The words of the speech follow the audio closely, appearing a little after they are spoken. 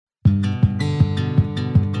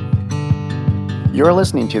You're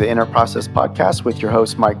listening to the Inner Process Podcast with your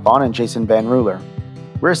hosts, Mike Vaughn and Jason Van Ruler.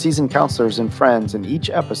 We're seasoned counselors and friends. In each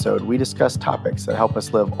episode, we discuss topics that help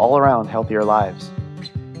us live all around healthier lives.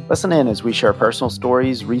 Listen in as we share personal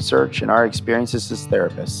stories, research, and our experiences as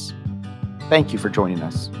therapists. Thank you for joining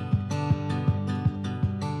us.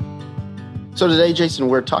 So today, Jason,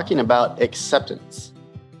 we're talking about acceptance.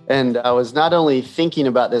 And I was not only thinking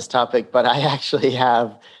about this topic, but I actually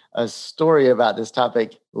have a story about this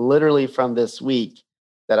topic literally from this week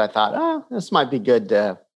that I thought, this might be good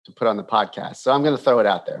to put on the podcast. So I'm going to throw it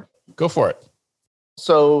out there. Go for it.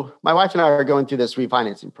 So my wife and I are going through this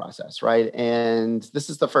refinancing process, right? And this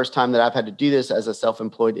is the first time that I've had to do this as a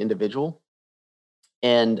self-employed individual,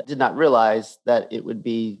 and did not realize that it would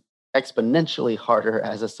be exponentially harder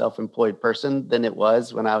as a self-employed person than it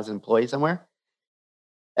was when I was employed somewhere.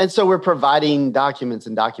 And so we're providing documents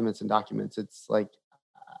and documents and documents. It's like,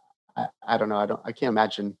 I don't know. I can't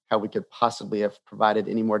imagine how we could possibly have provided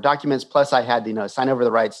any more documents. Plus I had to, sign over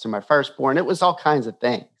the rights to my firstborn. It was all kinds of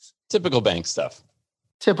things. Typical bank stuff.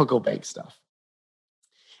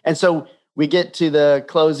 And so we get to the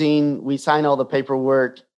closing, we sign all the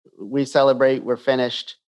paperwork, we celebrate, we're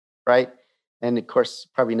finished, right? And of course,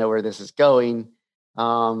 probably know where this is going.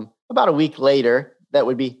 About a week later, that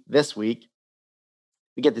would be this week,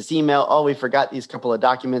 we get this email, we forgot these couple of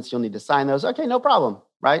documents, you'll need to sign those. Okay, no problem,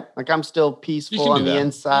 right? Like I'm still peaceful on the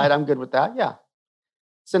inside. Yeah. I'm good with that. Yeah.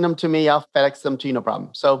 Send them to me, I'll FedEx them to you, no problem.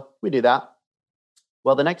 So we do that.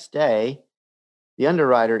 Well, the next day, the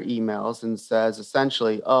underwriter emails and says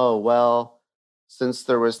essentially, since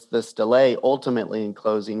there was this delay ultimately in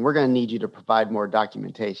closing, we're going to need you to provide more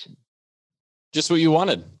documentation. Just what you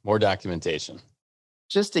wanted, more documentation.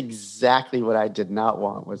 Just exactly what I did not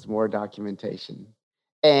want was more documentation.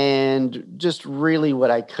 And just really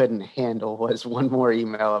what I couldn't handle was one more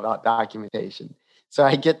email about documentation. So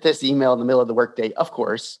I get this email in the middle of the workday, of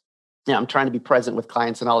course. I'm trying to be present with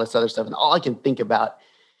clients and all this other stuff. And all I can think about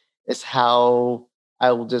is how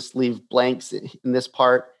I will just leave blanks in this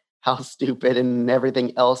part, how stupid and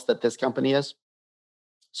everything else that this company is.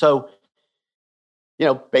 So,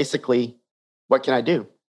 basically, what can I do?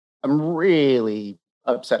 I'm really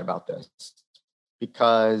upset about this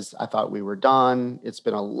because I thought we were done. It's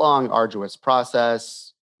been a long, arduous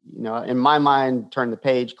process. In my mind, turn the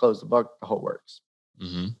page, close the book, the whole works.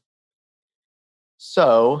 Mm-hmm.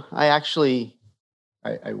 So I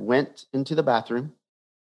went into the bathroom,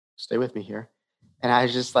 stay with me here. And I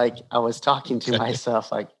was just I was talking to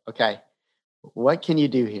myself okay, what can you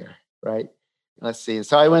do here? Right? Let's see.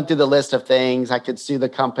 So I went through the list of things I could sue the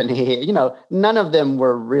company. None of them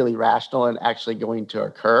were really rational and actually going to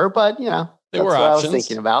occur, but that's what I was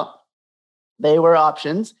thinking about. They were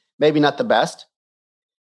options, maybe not the best.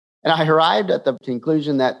 And I arrived at the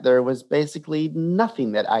conclusion that there was basically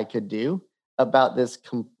nothing that I could do about this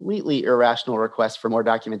completely irrational request for more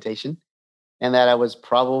documentation, and that I was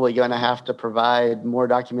probably going to have to provide more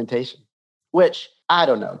documentation, which I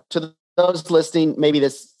don't know. To those listening, maybe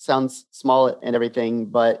this sounds small and everything,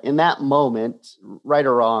 but in that moment, right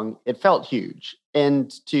or wrong, it felt huge.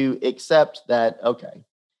 And to accept that, okay,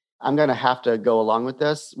 I'm going to have to go along with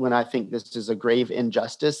this when I think this is a grave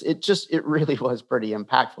injustice, it really was pretty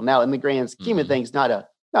impactful. Now, in the grand scheme of things, not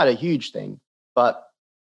a huge thing, but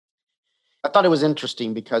I thought it was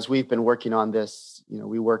interesting because we've been working on this.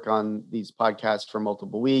 We work on these podcasts for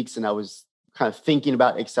multiple weeks, and I was kind of thinking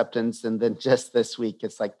about acceptance. And then just this week,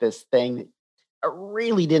 it's like this thing that I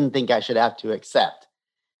really didn't think I should have to accept,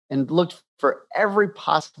 and looked for every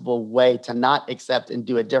possible way to not accept and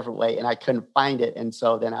do a different way. And I couldn't find it. And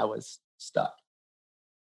so then I was stuck.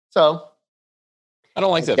 So I don't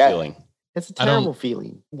like that feeling. It's a terrible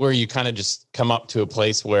feeling. Where you kind of just come up to a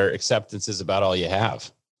place where acceptance is about all you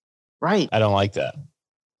have. Right. I don't like that.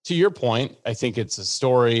 To your point, I think it's a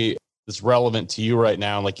story that's relevant to you right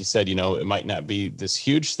now. Like you said, it might not be this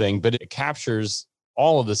huge thing, but it captures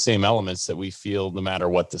all of the same elements that we feel no matter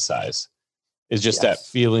what the size. Is just that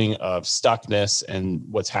feeling of stuckness, and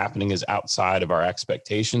what's happening is outside of our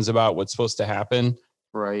expectations about what's supposed to happen.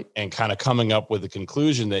 Right. And kind of coming up with the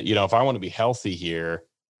conclusion that, if I want to be healthy here,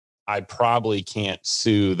 I probably can't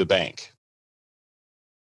sue the bank.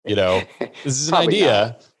 This is an idea.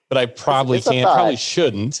 Not. But I probably probably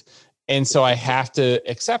shouldn't. And so I have to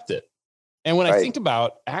accept it. And when I think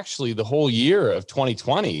about actually the whole year of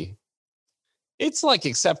 2020, it's like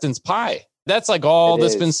acceptance pie. That's like all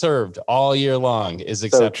that's been served all year long is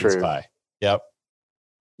acceptance pie. Yep.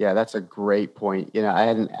 Yeah, that's a great point. I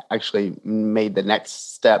hadn't actually made the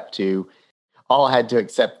next step to all I had to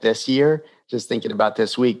accept this year, just thinking about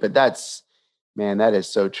this week. But that is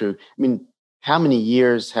so true. I mean, how many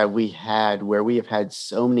years have we had where we have had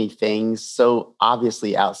so many things so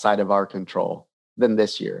obviously outside of our control than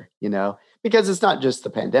this year, because it's not just the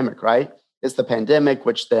pandemic, right? It's the pandemic,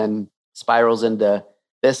 which then spirals into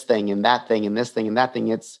this thing and that thing and this thing and that thing.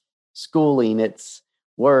 It's schooling, it's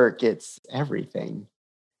work, it's everything.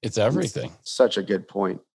 It's everything. It's such a good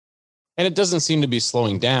point. And it doesn't seem to be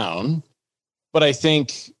slowing down, but I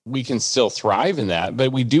think we can still thrive in that.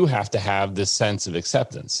 But we do have to have this sense of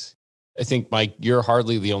acceptance. I think, Mike, you're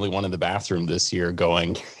hardly the only one in the bathroom this year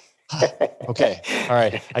going, okay, all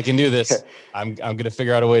right, I can do this. I'm going to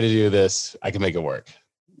figure out a way to do this. I can make it work.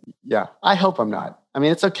 Yeah, I hope I'm not. I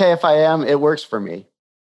mean, it's okay if I am. It works for me.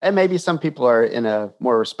 And maybe some people are in a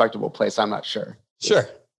more respectable place. I'm not sure. Sure.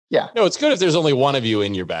 Yeah. No, it's good if there's only one of you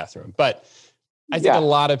in your bathroom. But I think a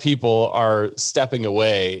lot of people are stepping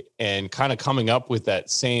away and kind of coming up with that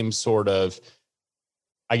same sort of,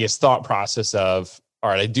 I guess, thought process of, all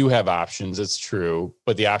right, I do have options. It's true.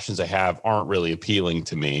 But the options I have aren't really appealing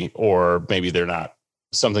to me, or maybe they're not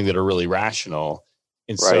something that are really rational.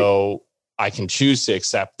 And so I can choose to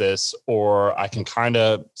accept this, or I can kind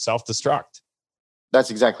of self-destruct. That's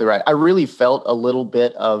exactly right. I really felt a little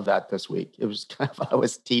bit of that this week. It was kind of, I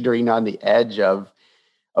was teetering on the edge of,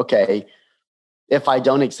 okay, if I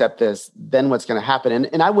don't accept this, then what's going to happen?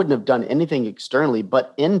 And I wouldn't have done anything externally,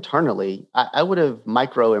 but internally, I would have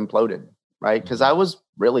micro imploded, right? Because I was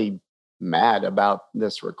really mad about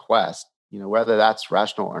this request, whether that's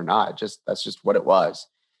rational or not. That's just what it was.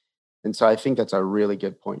 And so I think that's a really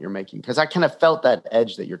good point you're making, because I kind of felt that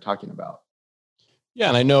edge that you're talking about. Yeah.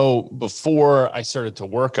 And I know before I started to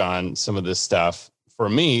work on some of this stuff, for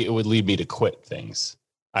me, it would lead me to quit things.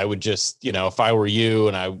 I would just, if I were you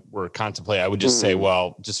and I were contemplating, I would just say,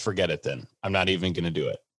 well, just forget it then. I'm not even going to do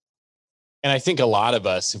it. And I think a lot of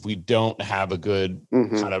us, if we don't have a good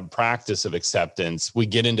kind of practice of acceptance, we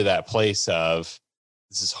get into that place of,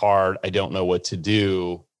 this is hard. I don't know what to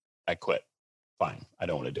do. I quit. Fine. I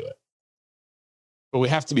don't want to do it. But we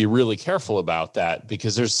have to be really careful about that,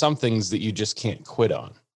 because there's some things that you just can't quit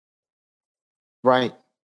on. Right.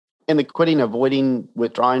 And the quitting, avoiding,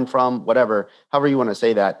 withdrawing from, whatever, however you want to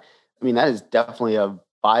say that. I mean, that is definitely a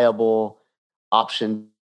viable option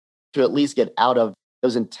to at least get out of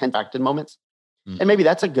those intense affected moments. And maybe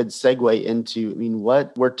that's a good segue into,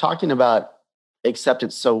 what we're talking about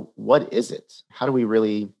acceptance. So what is it? How do we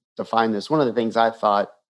really define this? One of the things I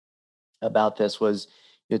thought about this was,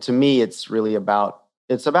 to me, it's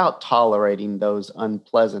about tolerating those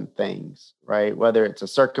unpleasant things, right? Whether it's a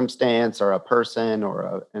circumstance or a person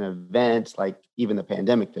or an event, like even the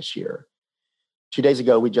pandemic this year. 2 days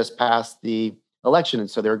ago, we just passed the election. And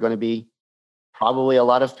so there are going to be probably a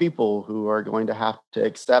lot of people who are going to have to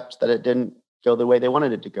accept that it didn't go the way they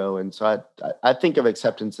wanted it to go. And so I think of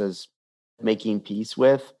acceptance as making peace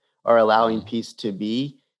with, or allowing peace to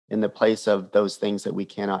be in the place of those things that we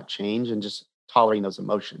cannot change, and just tolerating those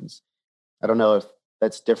emotions. I don't know if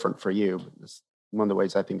that's different for you, but it's one of the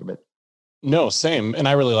ways I think of it. No, same. And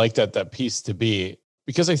I really like that peace to be,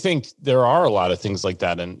 because I think there are a lot of things like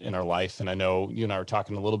that in our life. And I know you and I were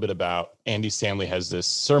talking a little bit about, Andy Stanley has this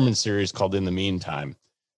sermon series called In the Meantime,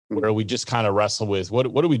 where we just kind of wrestle with what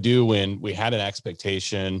do we do when we had an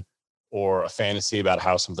expectation or a fantasy about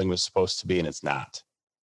how something was supposed to be and it's not.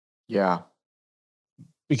 Yeah.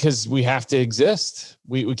 Because we have to exist.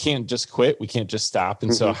 We can't just quit. We can't just stop.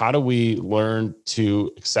 And so how do we learn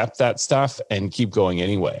to accept that stuff and keep going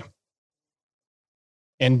anyway?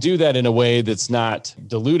 And do that in a way that's not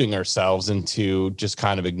deluding ourselves into just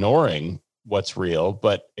kind of ignoring what's real,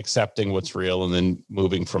 but accepting what's real and then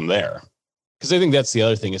moving from there. Because I think that's the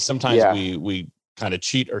other thing, is sometimes we kind of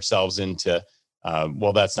cheat ourselves into,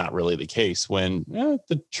 well, that's not really the case, when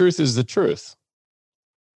the truth is the truth.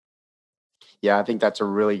 Yeah, I think that's a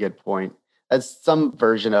really good point. That's some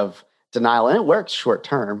version of denial, and it works short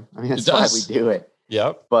term. I mean, that's why we do it.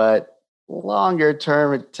 Yep. But longer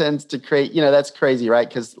term, it tends to create, that's crazy, right?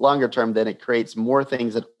 Because longer term, then it creates more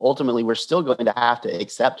things that ultimately we're still going to have to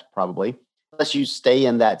accept, probably, unless you stay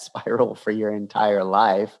in that spiral for your entire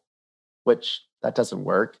life, which that doesn't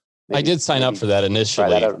work. I did sign up for that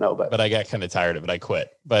initially. I don't know, but I got kind of tired of it. I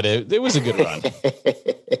quit, but it was a good run.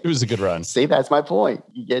 It was a good run. See, that's my point.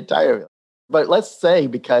 You get tired of it. But let's say,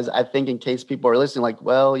 because I think in case people are listening, like,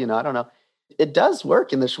 well, I don't know. It does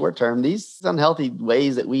work in the short term. These unhealthy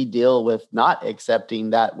ways that we deal with not accepting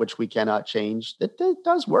that which we cannot change, it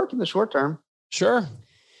does work in the short term. Sure.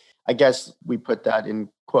 I guess we put that in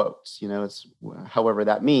quotes, it's however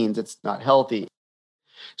that means, it's not healthy.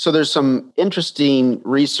 So there's some interesting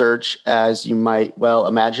research, as you might well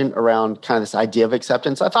imagine, around kind of this idea of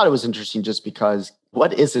acceptance. I thought it was interesting just because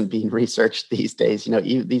what isn't being researched these days?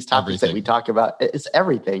 These topics that we talk about, it's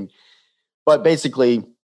everything. But basically,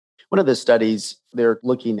 one of the studies, they're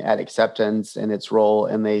looking at acceptance and its role,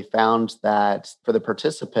 and they found that for the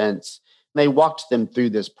participants, they walked them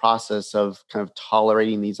through this process of kind of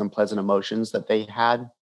tolerating these unpleasant emotions that they had.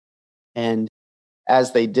 And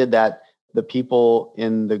as they did that, the people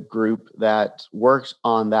in the group that worked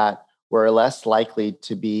on that were less likely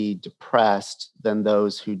to be depressed than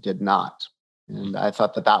those who did not. And I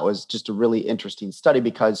thought that that was just a really interesting study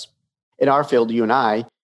because in our field, you and I,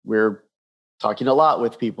 we're talking a lot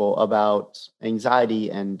with people about anxiety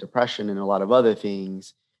and depression and a lot of other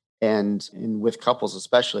things. And with couples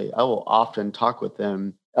especially, I will often talk with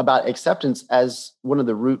them about acceptance as one of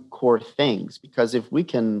the root core things, because if we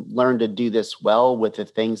can learn to do this well with the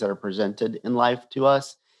things that are presented in life to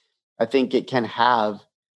us, I think it can have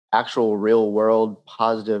actual real world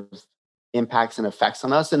positive impacts and effects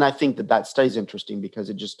on us. And I think that that study is interesting because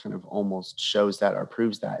it just kind of almost shows that or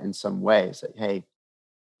proves that in some ways that, hey,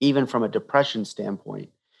 even from a depression standpoint,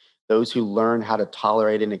 those who learn how to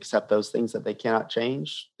tolerate and accept those things that they cannot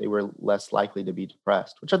change, they were less likely to be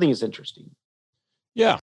depressed, which I think is interesting.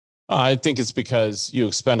 Yeah. I think it's because you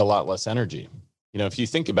expend a lot less energy. If you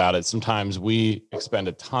think about it, sometimes we expend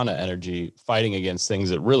a ton of energy fighting against things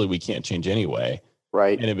that really we can't change anyway.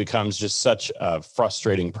 Right. And it becomes just such a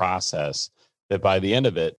frustrating process that by the end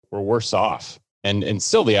of it, we're worse off. And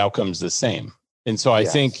still the outcome's the same. And so I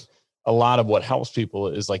think a lot of what helps people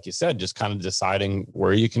is, like you said, just kind of deciding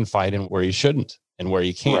where you can fight and where you shouldn't and where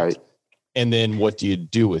you can't. Right. And then what do you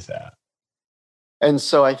do with that? And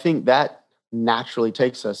so I think that naturally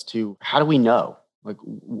takes us to, how do we know? Like,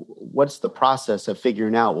 what's the process of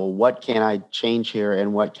figuring out, well, what can I change here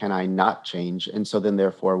and what can I not change? And so then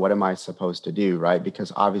therefore, what am I supposed to do? Right.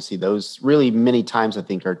 Because obviously those really many times I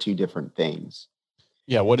think are two different things.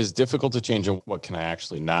 Yeah. What is difficult to change and what can I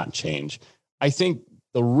actually not change? I think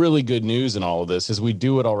the really good news in all of this is we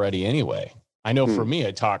do it already anyway. I know for me,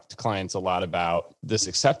 I talk to clients a lot about this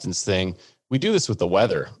acceptance thing. We do this with the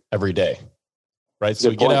weather every day, right? So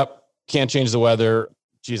we get up, can't change the weather.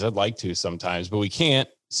 Geez, I'd like to sometimes, but we can't.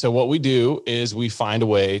 So what we do is we find a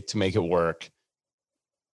way to make it work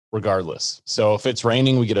regardless. So if it's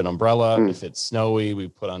raining, we get an umbrella. If it's snowy, we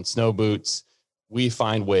put on snow boots. We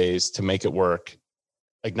find ways to make it work,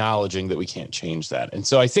 acknowledging that we can't change that. And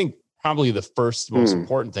so I think probably the first most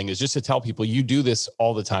important thing is just to tell people you do this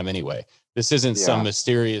all the time anyway. This isn't some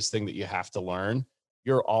mysterious thing that you have to learn.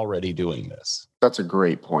 You're already doing this. That's a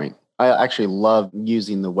great point. I actually love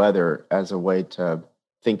using the weather as a way to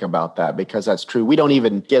think about that, because that's true. We don't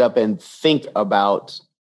even get up and think about,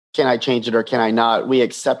 can I change it or can I not? We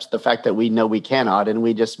accept the fact that we know we cannot, and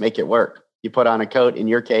we just make it work. You put on a coat in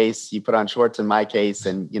your case, you put on shorts in my case,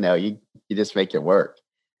 and you just make it work.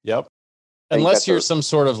 Yep. Unless you're some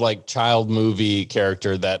sort of like child movie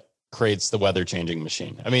character that creates the weather changing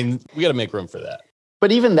machine. I mean, we got to make room for that.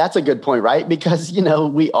 But even that's a good point, right? Because,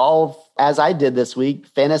 we all, as I did this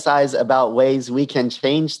week, fantasize about ways we can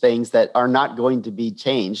change things that are not going to be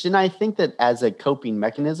changed. And I think that as a coping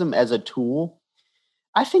mechanism, as a tool,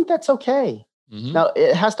 I think that's okay. Mm-hmm. Now,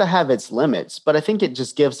 it has to have its limits, but I think it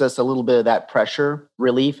just gives us a little bit of that pressure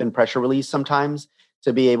relief and pressure release sometimes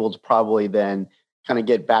to be able to probably then kind of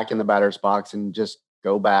get back in the batter's box and just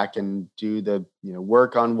go back and do the,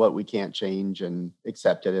 work on what we can't change and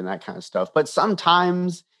accept it and that kind of stuff. But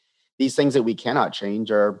sometimes these things that we cannot change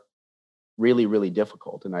are really, really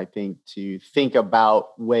difficult. And I think to think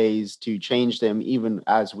about ways to change them, even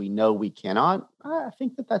as we know we cannot, I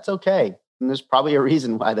think that that's okay. And there's probably a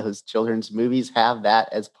reason why those children's movies have that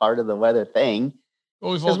as part of the weather thing.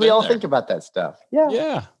 Well, because we all think about that stuff.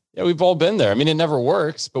 Yeah. We've all been there. I mean, it never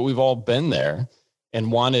works, but we've all been there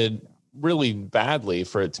and wanted really badly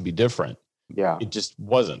for it to be different. Yeah. It just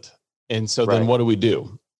wasn't. And so then what do we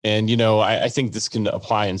do? And, I think this can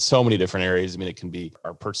apply in so many different areas. I mean, it can be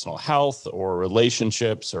our personal health or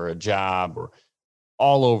relationships or a job or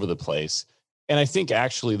all over the place. And I think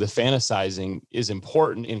actually the fantasizing is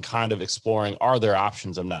important in kind of exploring, are there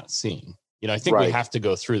options I'm not seeing? I think we have to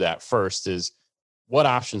go through that first, is what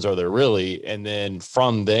options are there really? And then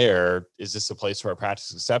from there, is this a place where I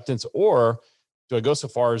practice acceptance, or do I go so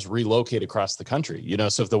far as relocate across the country?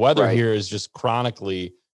 So if the weather here is just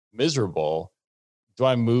chronically miserable, do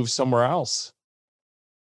I move somewhere else?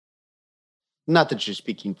 Not that you're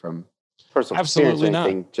speaking from personal Absolutely experience or not.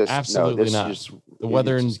 anything. Just, Absolutely not. The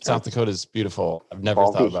weather in South Dakota is beautiful. I've never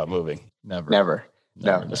thought about moving. Never.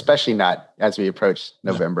 No, especially not as we approach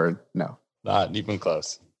November. No. Not even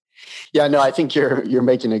close. Yeah, no, I think you're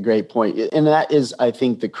making a great point. And that is, I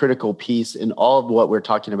think, the critical piece in all of what we're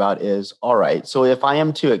talking about is, all right, so if I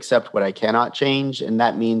am to accept what I cannot change, and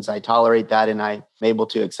that means I tolerate that and I'm able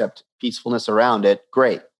to accept peacefulness around it,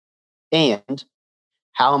 great. And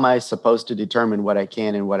how am I supposed to determine what I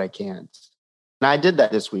can and what I can't? And I did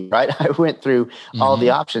that this week, right? I went through all the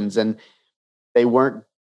options and they weren't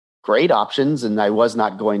great options and I was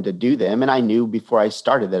not going to do them. And I knew before I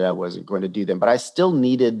started that I wasn't going to do them, but I still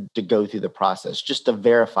needed to go through the process just to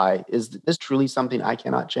verify, is this truly something I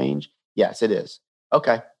cannot change? Yes, it is.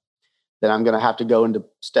 Okay. Then I'm going to have to go into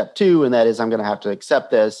step 2. And that is I'm going to have to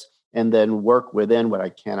accept this and then work within what I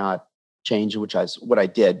cannot change, which is what I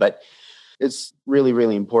did. But it's really,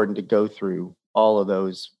 really important to go through all of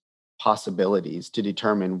those possibilities to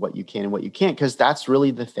determine what you can and what you can't, because that's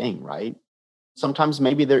really the thing, right? Sometimes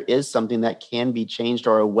maybe there is something that can be changed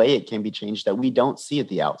or a way it can be changed that we don't see at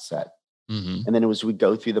the outset. And then as we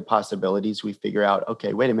go through the possibilities, we figure out,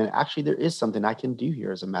 okay, wait a minute, actually, there is something I can do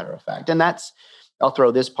here as a matter of fact. And that's, I'll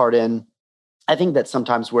throw this part in. I think that's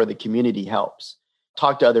sometimes where the community helps.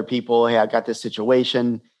 Talk to other people. Hey, I got this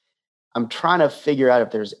situation. I'm trying to figure out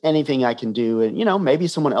if there's anything I can do. And, maybe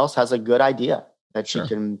someone else has a good idea that you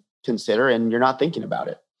can consider and you're not thinking about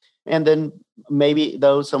it. And then maybe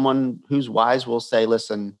someone who's wise will say,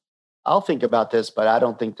 listen, I'll think about this, but I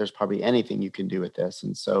don't think there's probably anything you can do with this.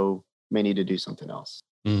 And so may need to do something else.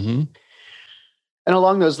 And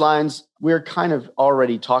along those lines, we're kind of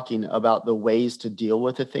already talking about the ways to deal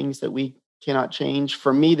with the things that we cannot change.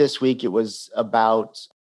 For me this week, it was about,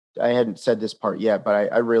 I hadn't said this part yet,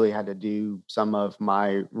 but I really had to do some of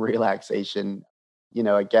my relaxation.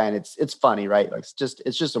 Again, it's funny, right? Like it's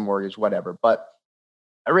just a mortgage, whatever. But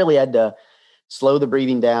I really had to slow the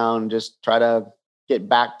breathing down, just try to get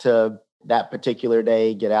back to that particular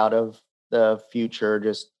day, get out of the future,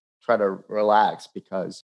 just try to relax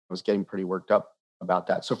because I was getting pretty worked up about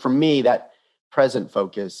that. So for me, that present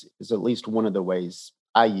focus is at least one of the ways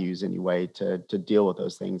I use anyway to deal with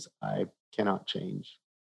those things I cannot change.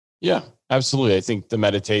 Yeah, absolutely. I think the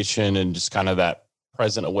meditation and just kind of that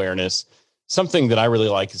present awareness, something that I really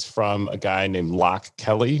like is from a guy named Locke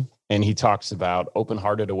Kelly. And he talks about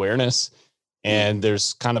open-hearted awareness. And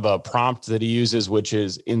there's kind of a prompt that he uses, which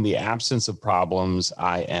is, in the absence of problems,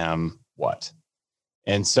 I am what?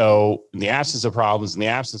 And so in the absence of problems, in the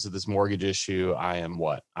absence of this mortgage issue, I am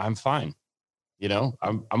what? I'm fine.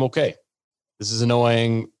 I'm okay. This is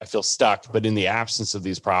annoying. I feel stuck. But in the absence of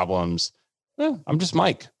these problems, I'm just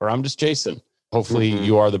Mike or I'm just Jason. Hopefully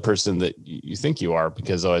you are the person that you think you are,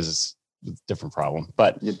 because otherwise it's a different problem.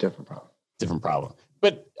 But different problem.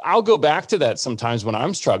 But I'll go back to that sometimes when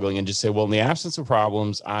I'm struggling and just say, well, in the absence of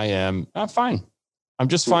problems, I'm fine. I'm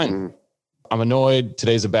just fine. I'm annoyed.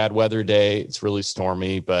 Today's a bad weather day. It's really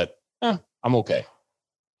stormy, but I'm okay.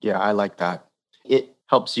 Yeah, I like that. It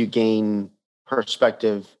helps you gain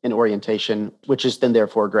perspective and orientation, which is then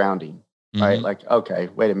therefore grounding, right? Like, okay,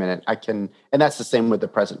 wait a minute. And that's the same with the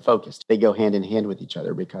present focus. They go hand in hand with each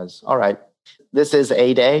other because, all right, this is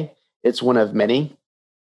a day. It's one of many.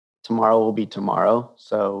 Tomorrow will be tomorrow.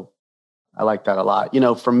 So I like that a lot.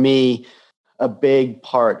 For me, a big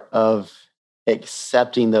part of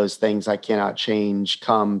accepting those things I cannot change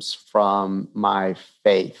comes from my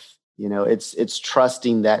faith. It's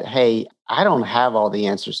trusting that, hey, I don't have all the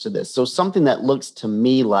answers to this. So something that looks to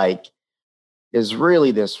me like is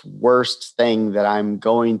really this worst thing that I'm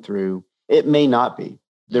going through, it may not be.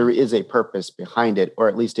 There is a purpose behind it, or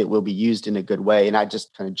at least it will be used in a good way. And I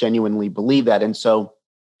just kind of genuinely believe that. And so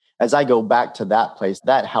as I go back to that place,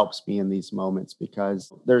 that helps me in these moments,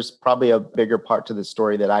 because there's probably a bigger part to the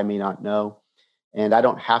story that I may not know. And I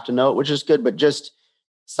don't have to know it, which is good, but just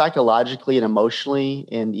psychologically and emotionally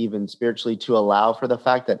and even spiritually to allow for the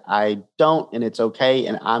fact that I don't, and it's okay.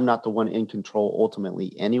 And I'm not the one in control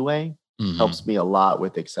ultimately anyway, helps me a lot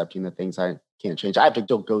with accepting the things I can't change. I have to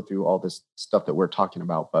still go through all this stuff that we're talking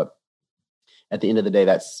about, but at the end of the day,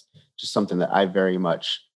 that's just something that I very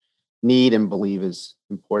much need and believe is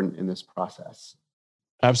important in this process.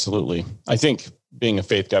 Absolutely. I think, being a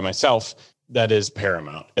faith guy myself, that is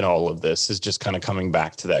paramount in all of this, is just kind of coming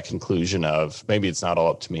back to that conclusion of maybe it's not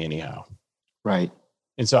all up to me anyhow. Right.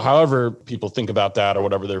 And so however people think about that, or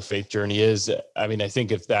whatever their faith journey is, I mean, I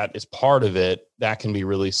think if that is part of it, that can be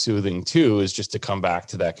really soothing too, is just to come back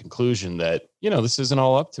to that conclusion that, this isn't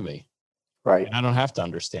all up to me. Right. And I don't have to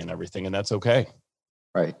understand everything, and that's okay.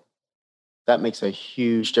 Right. That makes a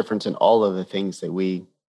huge difference in all of the things that we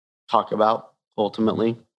talk about.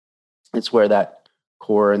 Ultimately, it's where that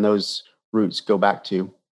core and those roots go back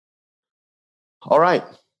to. All right.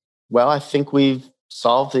 Well, I think we've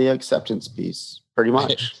solved the acceptance piece pretty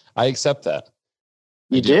much. I accept that.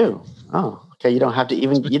 You do? Oh, okay. You don't have to you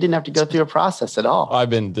didn't have to go through a process at all. I've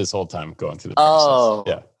been this whole time going through the process. Oh,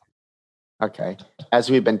 yeah. Okay.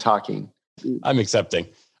 As we've been talking. I'm accepting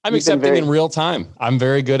in real time. I'm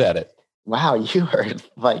very good at it. Wow. You are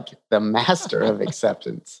like the master of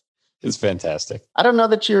acceptance. It's fantastic. I don't know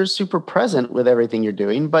that you're super present with everything you're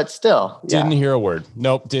doing, but still. Didn't hear a word.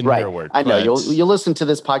 Nope. Didn't hear a word. I know. You'll listen to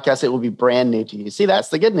this podcast. It will be brand new to you. See, that's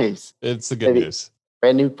the good news. It's the good news.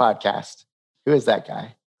 Brand new podcast. Who is that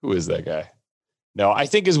guy? No, I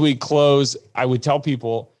think as we close, I would tell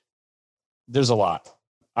people there's a lot.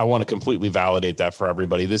 I want to completely validate that for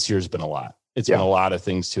everybody. This year's been a lot. It's been a lot of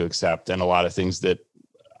things to accept and a lot of things that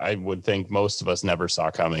I would think most of us never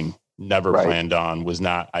saw coming, never planned on, was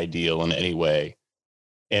not ideal in any way.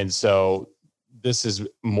 And so this is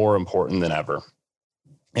more important than ever.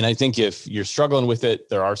 And I think if you're struggling with it,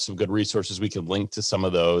 there are some good resources. We can link to some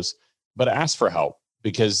of those, but ask for help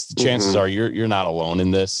because the chances are you're not alone in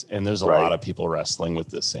this. And there's a lot of people wrestling with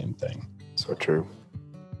the same thing. So true.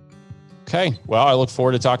 Okay. Well, I look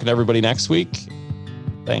forward to talking to everybody next week.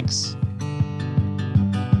 Thanks.